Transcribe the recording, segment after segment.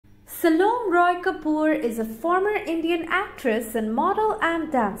Salome Roy Kapur is a former Indian actress and model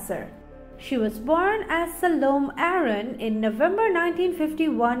and dancer. She was born as Salome Aaron in November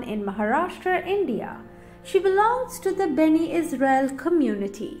 1951 in Maharashtra, India. She belongs to the Beni Israel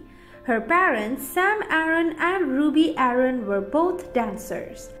community. Her parents, Sam Aaron and Ruby Aaron, were both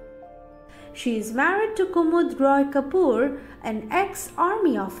dancers. She is married to Kumud Roy Kapur, an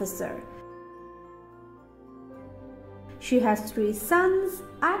ex-army officer. She has 3 sons: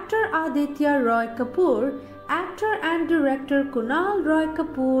 actor Aditya Roy Kapur, actor and director Kunaal Roy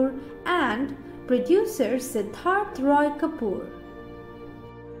Kapur, and producer Siddharth Roy Kapur.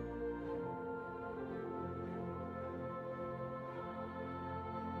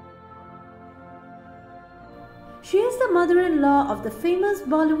 She is the mother-in-law of the famous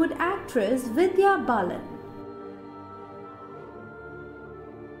Bollywood actress Vidya Balan.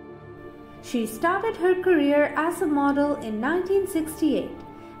 She started her career as a model in 1968.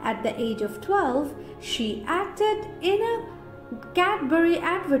 At the age of 12, she acted in a Cadbury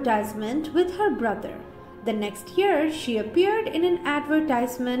advertisement with her brother. The next year, she appeared in an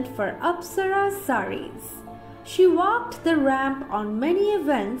advertisement for Apsara saris. She walked the ramp on many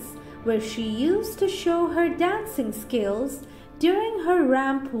events where she used to show her dancing skills during her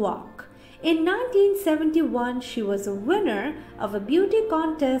ramp walk. In 1971, she was a winner of a beauty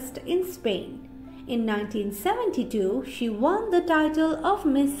contest in Spain. In 1972, she won the title of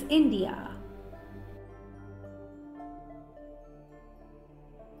Miss India.